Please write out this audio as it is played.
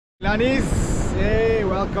Lanis, hey,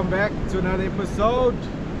 welcome back to another episode.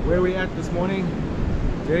 Where we at this morning?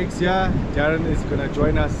 Derek's here. Darren is gonna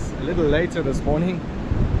join us a little later this morning,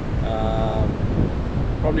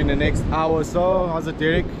 probably in the next hour or so. How's it,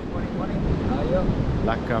 Derek? Morning. How are you?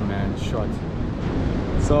 Laka, man, shot.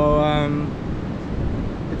 So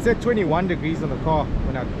it said 21 degrees on the car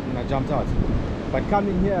when I jumped out, but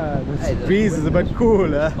coming here this breeze is a bit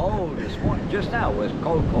cool, huh? Cold this morning. Just now it was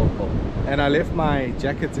cold. And I left my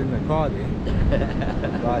jacket in the car there.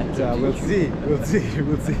 But we'll see. You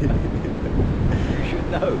should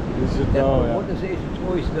know. You should know, yeah. What is it? It's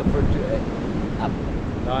always different up.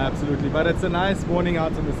 No, absolutely. But it's a nice morning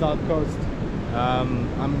out on the south coast.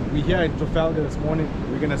 We're here in Trafalgar this morning.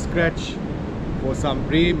 We're gonna scratch for some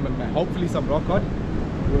bream and hopefully some rock cod.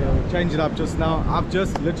 We'll change it up just now. I've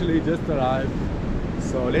literally just arrived.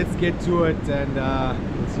 So let's get to it and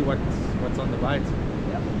we'll see what's on the bite.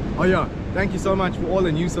 Oh yeah, thank you so much for all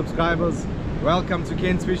the new subscribers. Welcome to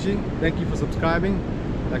Ken's Fishing. Thank you for subscribing.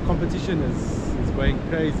 The competition is going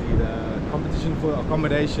crazy. The competition for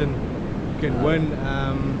accommodation. You can win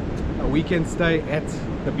a weekend stay at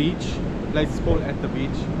the beach. The place is called At the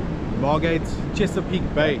Beach, Margate,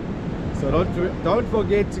 Chesapeake Bay. So don't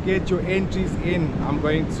forget to get your entries in. I'm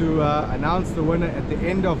going to announce the winner at the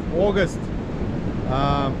end of August.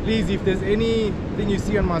 Please, if there's anything you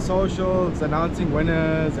see on my socials announcing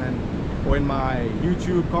winners or in my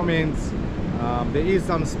YouTube comments, there is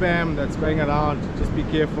some spam that's going around. Just be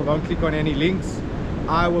careful, don't click on any links.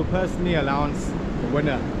 I will personally announce the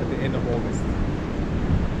winner at the end of August.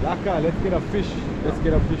 Laka, let's get a fish.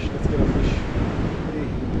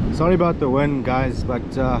 Sorry about the wind, guys,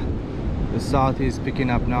 but the south is picking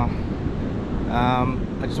up now.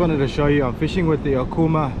 I just wanted to show you I'm fishing with the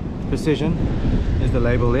Okuma Precision. There's the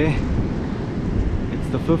label there. It's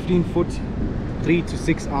the 15-foot 3 to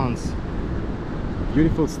 6 ounce.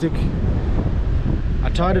 Beautiful stick. I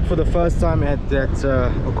tried it for the first time at that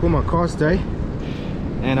Okuma cast day,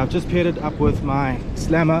 and I've just paired it up with my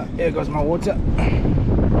slammer. Here goes my water.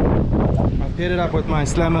 I've paired it up with my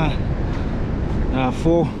slammer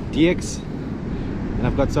 4 DX, and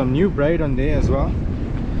I've got some new braid on there as well.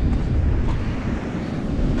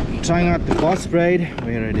 Trying out the boss braid.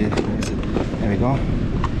 Where it is? There we go.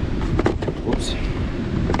 Whoops.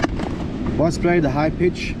 Boss braid, the high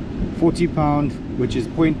pitch, 40 pound, which is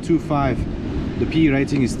 0.25. The P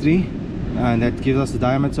rating is 3, and that gives us a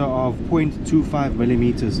diameter of 0.25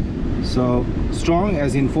 millimeters. So strong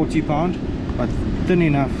as in 40 pound, but thin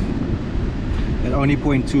enough at only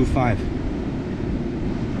 0.25.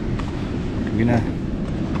 I'm gonna.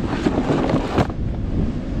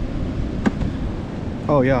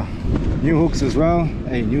 Oh yeah, new hooks as well.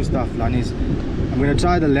 Hey, new stuff, Lanis. I'm gonna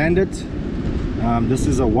try to land it. This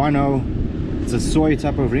is a 1.0. It's a soy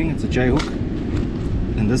type of ring. It's a J hook,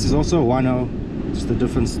 and this is also a 1.0, just a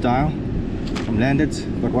different style. I'm landed,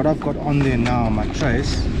 but what I've got on there now on my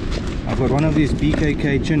trace, I've got one of these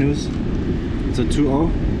BKK Chinus. It's a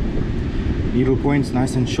 2.0. Needle points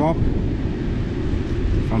nice and sharp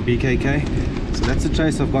from BKK. So that's the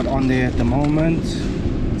trace I've got on there at the moment.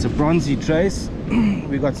 It's a bronzy trace.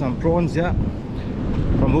 We got some prawns here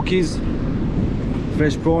from Hookies,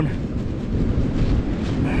 fresh prawn,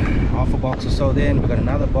 half a box or so there, and we got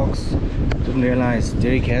another box. Didn't realize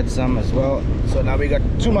Derek had some as well. So now we got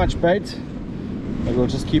too much bait, but we'll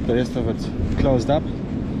just keep the rest of it closed up.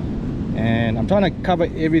 And I'm trying to cover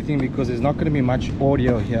everything because there's not going to be much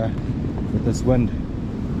audio here with this wind.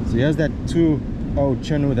 So here's that 2.0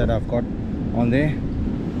 Chinu that I've got on there,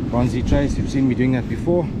 bronzy trace. You've seen me doing that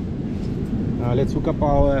before. Let's hook up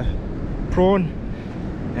our prawn,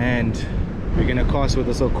 and we're gonna cast with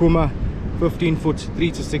this Okuma 15-foot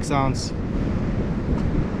 3 to 6 ounce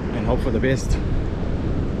and hope for the best.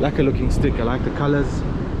 Like a looking stick. I like the colors,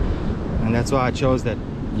 and that's why I chose that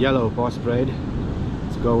yellow boss braid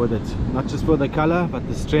to go with it. Not just for the color, but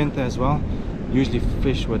the strength as well. Usually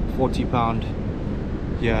fish with 40 pound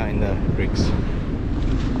here in the creeks.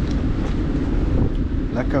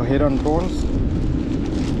 Like our head on prawns.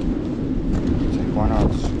 One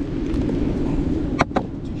out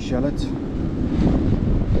to shell it.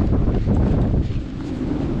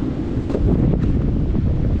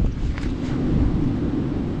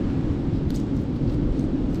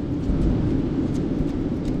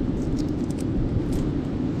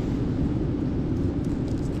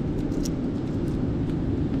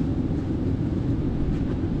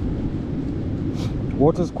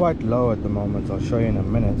 Water's quite low at the moment. I'll show you in a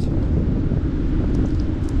minute.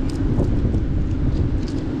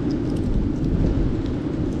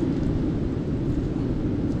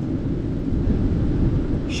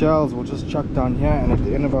 Shells we'll just chuck down here, and at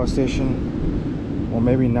the end of our session Or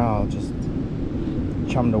maybe now I'll just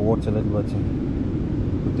chum the water a little bit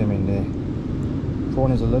and put them in there.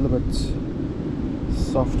 Prawn is a little bit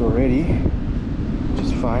soft already, which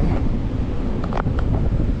is fine.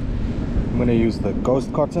 I'm going to use the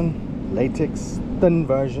ghost cotton latex thin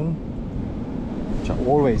version, which I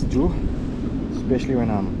always do, especially when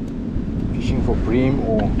I'm fishing for bream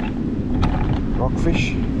or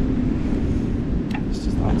rockfish. Let's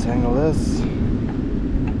just untangle this.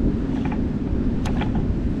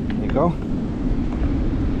 There you go.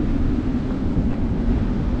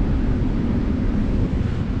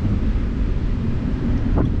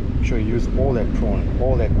 Make sure you use all that prawn,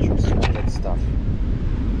 all that juice, all that stuff.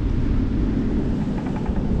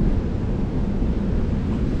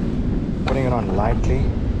 Putting it on lightly,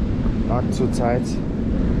 not too tight.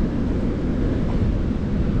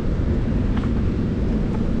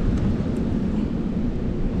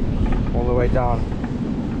 All the way down.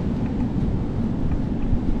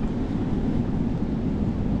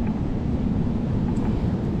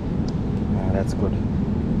 That's good.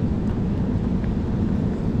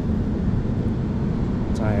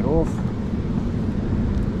 Tie it off.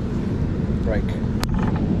 Break.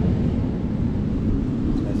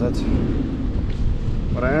 That's it.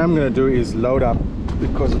 What I am going to do is load up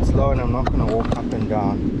because it's low and I'm not going to walk up and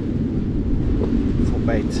down for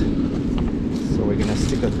bait. So we're going to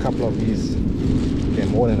stick a couple of these, okay,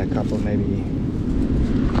 more than a couple, maybe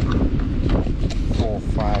 4 or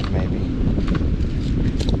 5 maybe.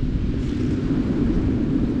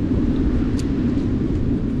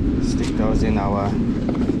 Stick those in our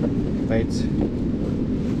bait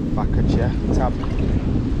bucket here, tub.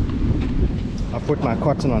 I put my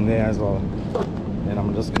cotton on there as well. And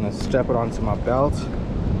I'm just going to strap it onto my belt.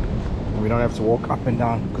 And we don't have to walk up and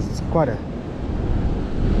down because it's quite a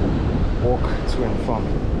walk to and from.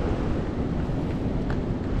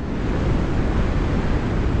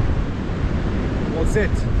 All set.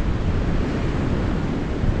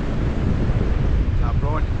 Our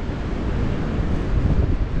broad.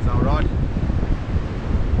 There's our rod.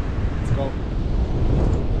 Let's go.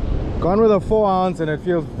 Gone with a 4 ounce and it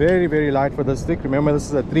feels very, very light for this stick. Remember, this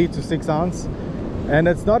is a 3 to 6 ounce. And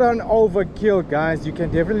it's not an overkill, guys. You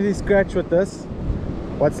can definitely scratch with this.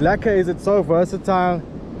 What's lacquer is it's so versatile.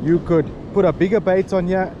 You could put a bigger bait on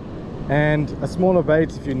here and a smaller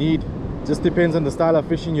bait if you need. Just depends on the style of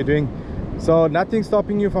fishing you're doing. So nothing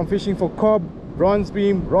stopping you from fishing for cob, bronze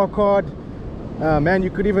beam, rock hard. Man,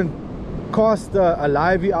 you could even cast a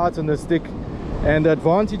livey out on the stick. And the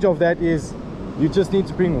advantage of that is you just need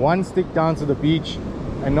to bring one stick down to the beach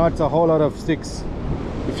and not a whole lot of sticks,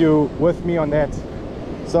 if you're with me on that.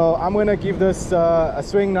 So I'm gonna give this a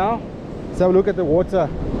swing now. Let's have a look at the water.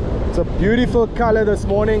 It's a beautiful color this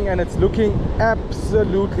morning and it's looking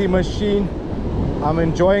absolutely machine. I'm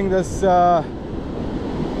enjoying this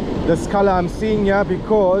this color I'm seeing here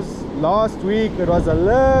because last week it was a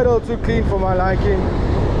little too clean for my liking.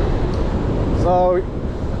 So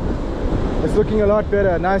it's looking a lot better,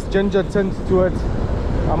 a nice ginger tint to it.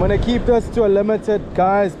 I'm gonna keep this to a limited,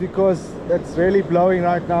 guys, because it's really blowing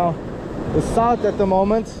right now. The south at the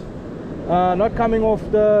moment, not coming off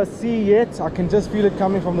the sea yet. I can just feel it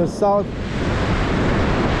coming from the south.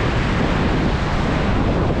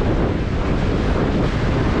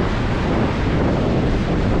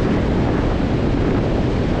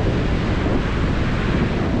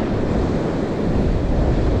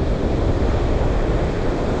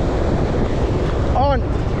 On!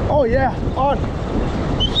 Oh yeah, on!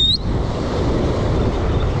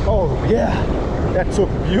 Oh yeah, that's so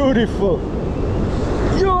beautiful.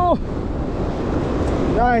 Yo!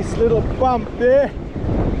 Nice little bump there.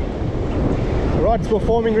 Rod's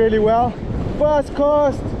performing really well. First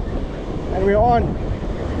cast, and we're on.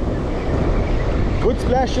 Good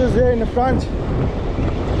splashes there in the front.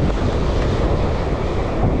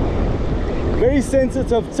 Very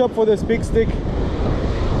sensitive tip for this big stick,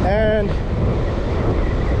 and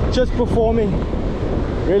just performing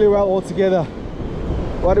really well altogether.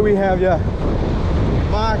 What do we have here?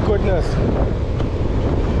 My goodness.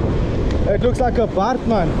 It looks like a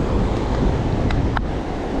Baardman.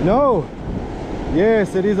 No.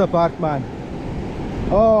 Yes, it is a Baardman.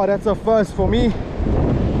 Oh, that's a first for me.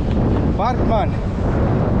 Baardman.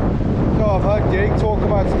 So I've heard Derek talk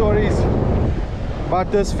about stories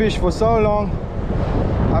about this fish for so long.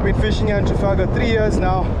 I've been fishing here in Trafalgar 3 years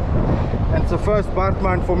now, and it's the first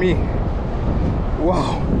Baardman for me.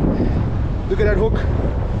 Wow. Look at that hook.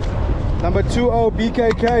 Number 20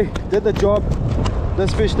 BKK did the job.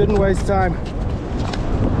 This fish didn't waste time.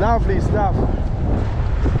 Lovely stuff.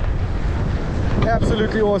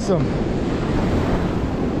 Absolutely awesome.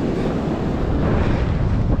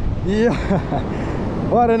 Yeah.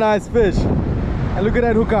 What a nice fish. And look at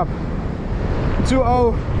that hookup.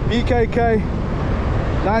 2-0 BKK.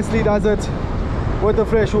 Nicely does it with the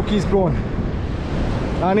fresh hookies prawn.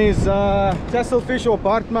 And his Tasselfish or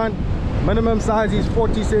Baardman. Minimum size is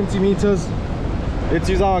 40 centimeters. Let's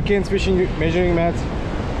use our Ken's fishing measuring mat.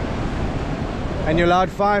 And you're allowed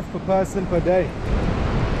 5 per person per day.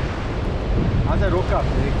 How's that hookup?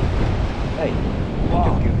 Hey, Wow.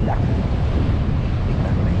 took you luck.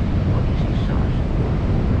 Exactly. What is his size?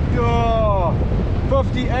 Yo,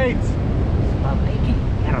 58. About 80.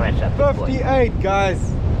 Now that's a big boy. 58, guys.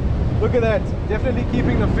 Look at that. Definitely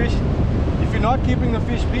keeping the fish. If you're not keeping the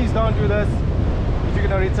fish, please don't do this. If you're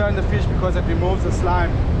going to return the fish, because it removes the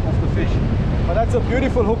slime off the fish. But that's a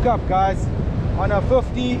beautiful hookup, guys, on a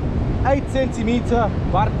 58 centimeter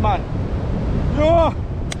Baardman. Yo!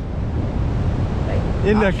 Hey,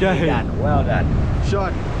 In the nicely game. done. Well done.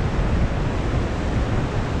 Shot.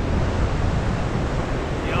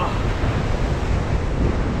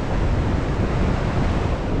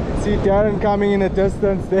 See Darren coming in the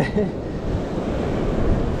distance there.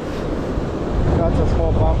 Got a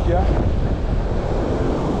small bump here.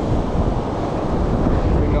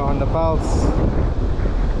 Finger on the pulse.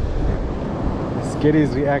 Let's get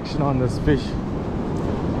his reaction on this fish.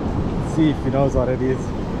 See if he knows what it is.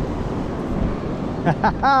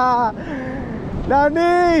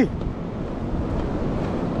 Nani!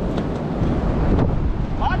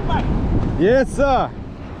 Baardman! Yes, sir.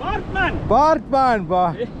 Baardman! Baardman,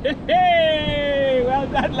 ba. Hey, well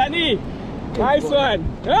done, Lani. Nice one.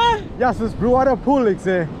 Huh? Yes, this bro, what a pull, ik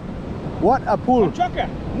say. What a pull. Chocker.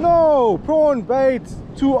 No, prawn bait,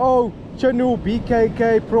 2-0, Chanu,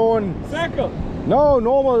 BKK, prawn. Circle. No,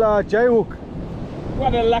 normal J hook.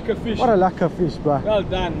 What a lucky fish. What a lucky fish, bro. Well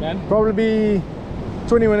done, man. Probably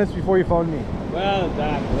 20 minutes before you found me. Well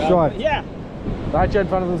done. Well Shot. done. Yeah. Right here in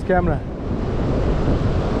front of this camera.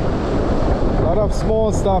 A lot of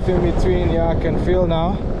small stuff in between. Yeah, I can feel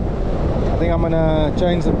now. I think I'm gonna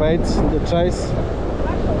change the bait, the chase.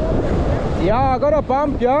 Yeah, I got a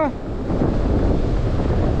bump, yeah.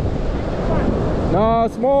 No,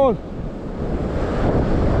 small.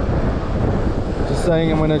 Just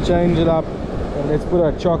saying I'm gonna change it up. And let's put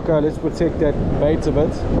a chocker, let's protect that bait a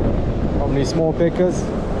bit from these small peckers.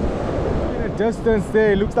 In the distance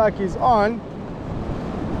there, it looks like he's on.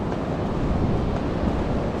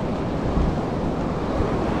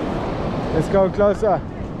 Let's go closer.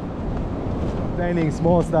 Training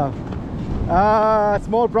small stuff. Ah,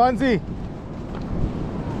 small bronzy.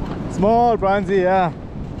 Small bronzy, yeah.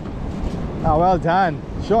 Ah, well done.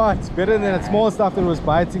 Short, better than that small stuff that was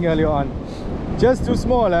biting earlier on. Just too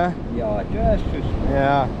small, eh? Yeah, just too small.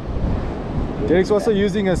 Yeah. Derek's also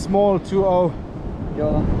using a small 2-0.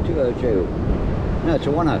 Yeah, 202. No, it's a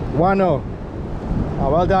 10. 1-0. Ah,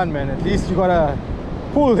 well done, man. At least you got a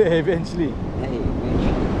pull there eventually. Hey,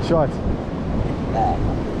 Mitch. Shot. Back.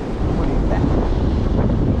 Put it back.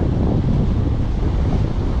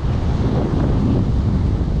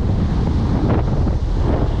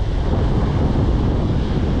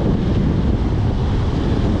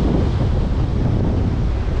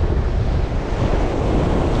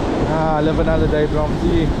 Ah, live another day,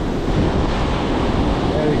 Bromsy.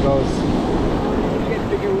 There he goes. Get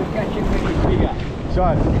bigger, we'll catch him when he's bigger.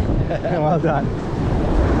 Shot. Well done.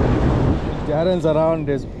 If Darren's around,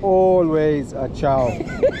 there's always a chow.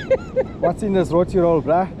 What's in this roti roll,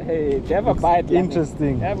 bruh? Hey, have a bite. Lani.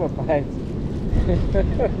 Interesting. Have a bite.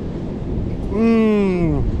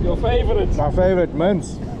 Mmm. Your favorite. My favorite,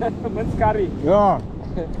 mince. Mince curry. Yeah.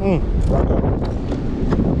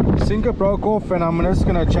 Sinker broke off and I'm just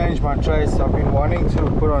gonna change my trace. I've been wanting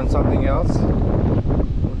to put on something else.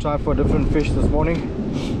 We'll try for a different fish this morning.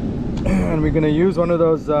 And we're gonna use one of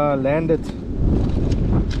those landed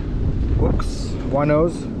hooks,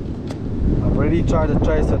 1-0s. I've already tried the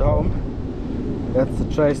trace at home. That's the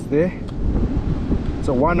trace there. It's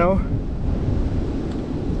a 1-0.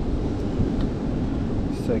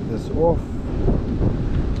 Let's take this off.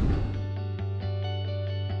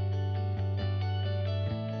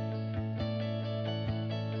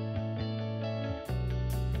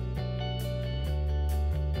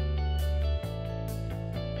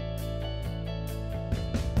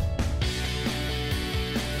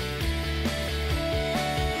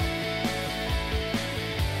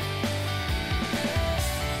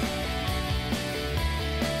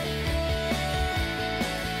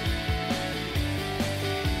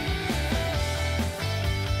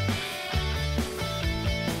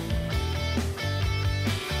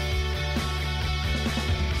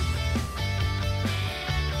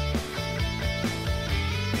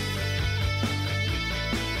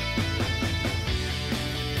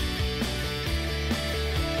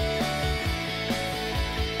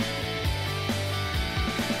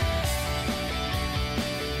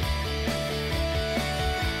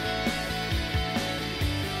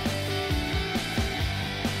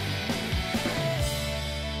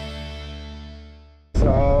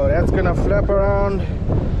 it's gonna flap around.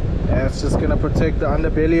 And it's just gonna protect the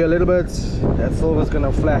underbelly a little bit. That silver's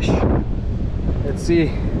gonna flash. Let's see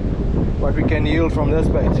what we can yield from this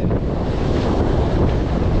bait.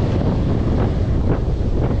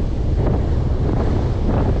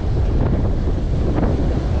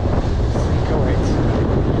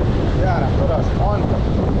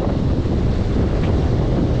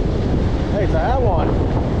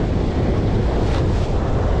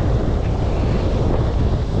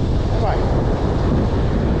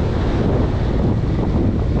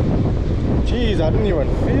 I didn't even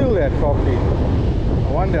feel that properly.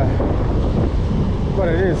 I wonder what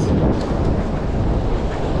it is.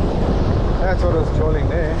 That's what was trolling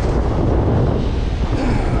there.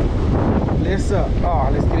 Let's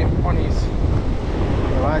let's get him on his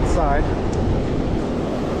right side.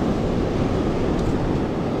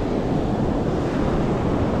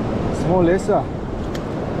 Small lesser.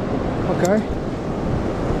 Okay.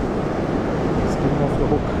 Let's get him off the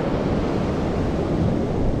hook.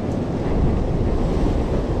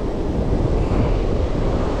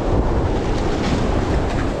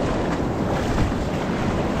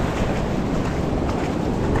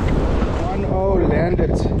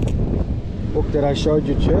 Hook that I showed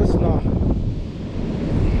you just now.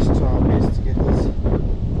 Let's try our best to get this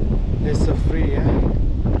lesser free, yeah?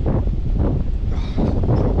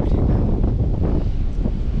 Properly, man.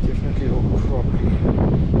 Definitely hook properly.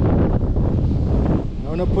 I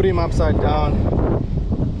want to put him upside down.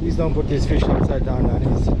 Please don't put this fish upside down,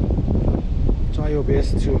 Danny's. Try your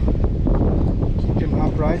best to keep him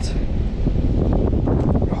upright.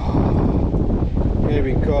 There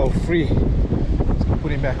we go, free.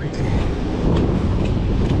 Put him back quickly.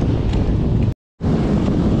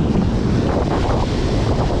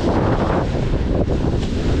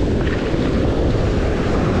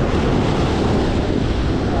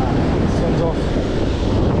 This one's off.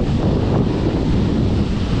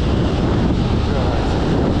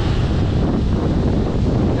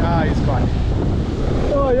 Yeah, he's fine.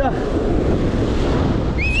 Oh yeah.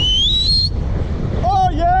 Oh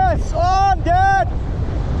yes, on dead.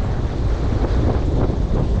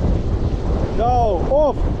 No,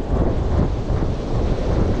 off.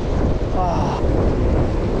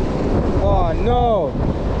 Oh no.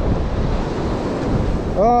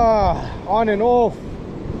 On and off.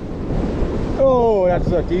 Oh, that's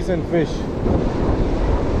a decent fish.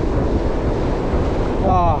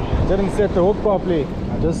 Didn't set the hook properly.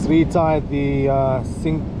 I just retied the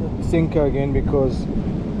sinker again because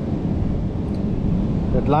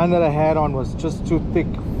that line that I had on was just too thick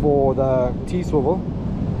for the T-swivel.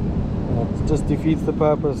 It just defeats the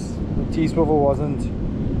purpose. The T-swivel wasn't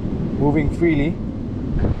moving freely.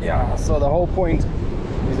 Yeah, so the whole point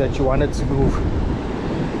is that you want it to move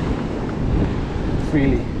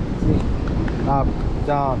freely. See? Up,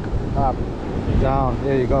 down, up, down.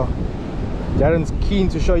 There you go. Darren's keen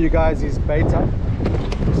to show you guys his bait up.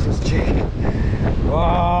 Let's just check.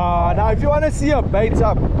 Oh, now if you want to see a bait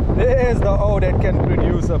up, there's the O that can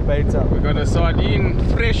produce a bait up. We got a sardine,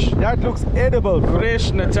 fresh. That looks edible, bro.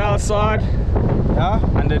 Fresh Natal sard. Yeah.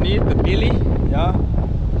 Underneath the belly. Yeah.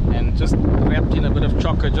 And just wrapped in a bit of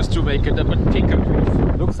chocolate just to make it a bit thicker.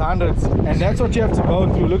 Looks hundreds. And that's what you have to go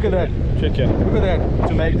through. Look at that. Check it. Look at that.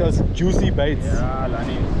 To make those juicy baits. Yeah,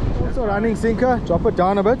 Lani. Also running sinker. Drop it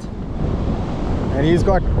down a bit. And he's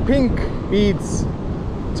got pink beads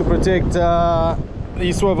to protect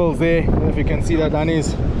these swivels there. I don't know if you can see that,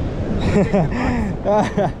 Danny's.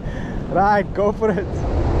 Right, go for it.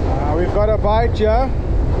 We've got a bite here.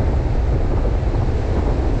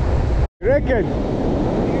 You reckon?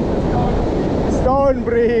 Stone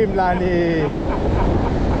bream, Lani.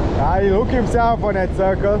 He'll hook himself on that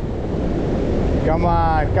circle. Come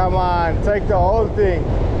on, come on. Take the whole thing.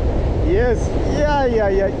 Yes, yeah, yeah,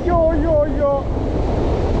 yeah. Yo, yo, yo.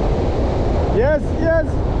 Yes, yes.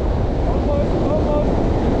 Almost, almost.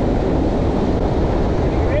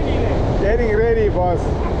 Getting ready there. Getting ready, boss.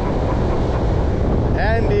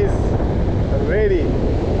 And is ready.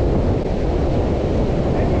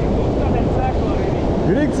 Maybe he hooked on that circle already.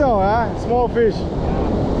 You think so, huh? Small fish.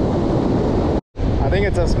 I think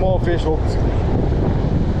it's a small fish hooked.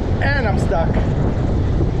 And I'm stuck.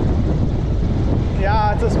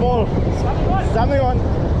 Yeah, it's a small. Something on.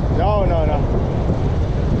 No, no, no.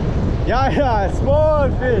 Yeah, yeah, small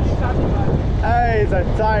fish. Hey, it's a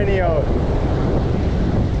tiny old.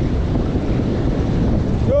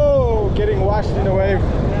 Oh, getting washed in the wave.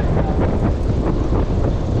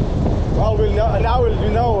 Well, we'll know, now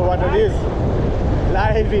we'll know what it is.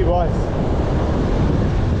 Lively, boss.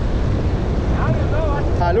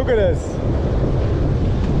 Look at this.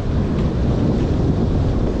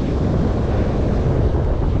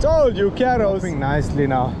 told you, Carols. Nicely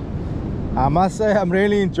now. I must say I'm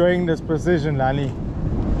really enjoying this precision, Lani.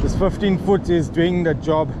 This 15 foot is doing the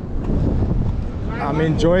job. I'm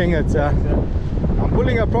enjoying it. I'm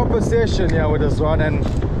pulling a proper session here with this one, and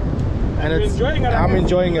it's enjoying it. I'm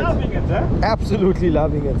enjoying it. Loving it, huh? Absolutely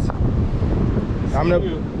loving it. I'm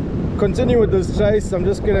gonna continue with this chase. I'm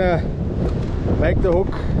just gonna make the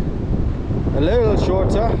hook a little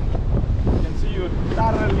shorter. I can see you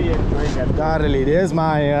thoroughly enjoying it. Thoroughly. There's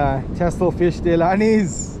my Tasselfish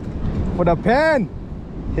Delanis for the pan.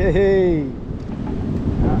 Hey, hey.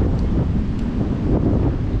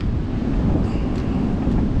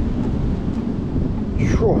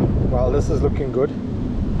 Sure. Well, this is looking good.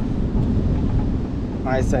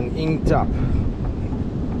 Nice and inked up.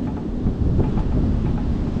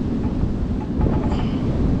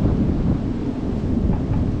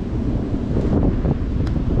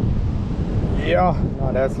 Yeah,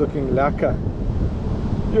 now that's looking lekker.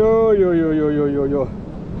 Yo, yo, yo, yo, yo, yo, yo.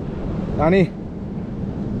 Danny,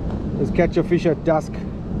 let's catch a fish at dusk.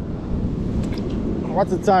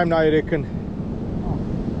 What's the time now, you reckon?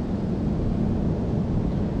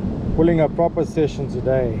 Pulling a proper session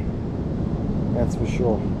today, that's for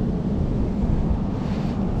sure.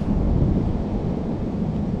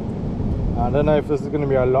 I don't know if this is going to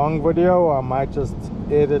be a long video, or I might just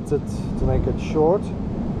edit it to make it short.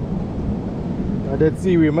 I did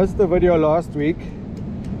see we missed the video last week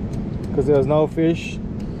because there was no fish.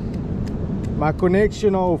 My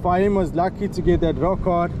connection for him was lucky to get that rock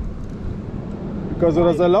hard because it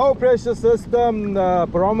was a low pressure system, the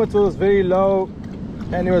barometer was very low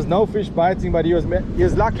and there was no fish biting, but he was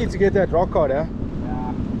lucky to get that rock hard, eh?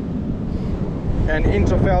 Yeah. And in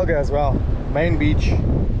Trafalgar as well, main beach,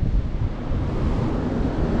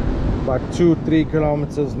 about 2-3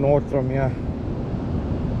 kilometers north from here.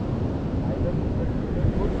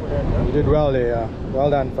 You did well there, yeah. Well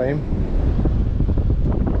done for him.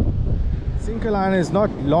 Sinker line is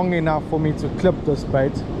not long enough for me to clip this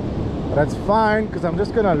bait, but that's fine because I'm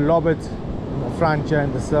just gonna lob it in the front here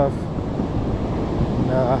in the surf.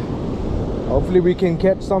 And, hopefully we can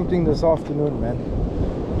catch something this afternoon, man.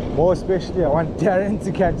 More especially I want Darren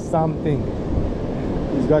to catch something.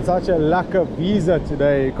 He's got such a lucky visa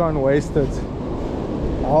today, you can't waste it.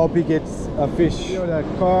 I hope he gets a fish. That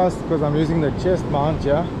cast because I'm using the chest mount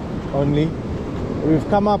here only. We've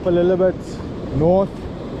come up a little bit north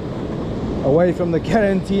away from the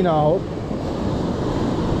quarantine, I hope,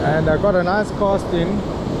 and I got a nice cast in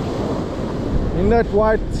that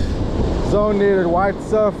white zone there, that white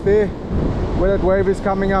surf there where that wave is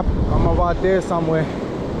coming up. I'm about there somewhere,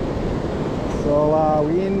 so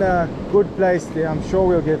we're in a good place there. I'm sure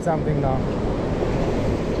we'll get something now.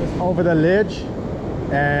 Just over the ledge,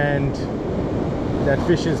 and that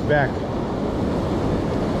fish is back.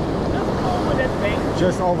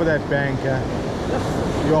 Just over that bank. Yo,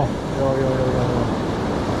 yo, yo, yo, yo, yo.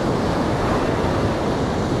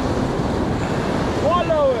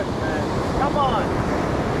 Follow it, man. Come on.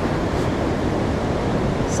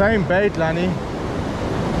 Same bait, Lani.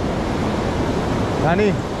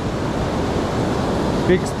 Lani.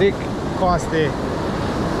 Big stick cast there.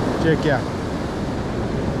 Check here.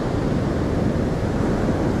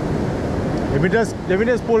 Let me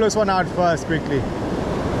just pull this one out first quickly.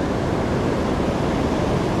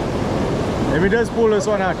 Let me just pull this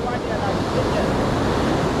one out.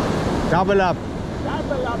 Double up.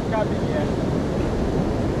 Double up coming here.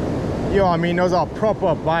 Yo, I mean, those are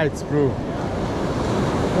proper bites, bro.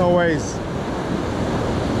 No ways.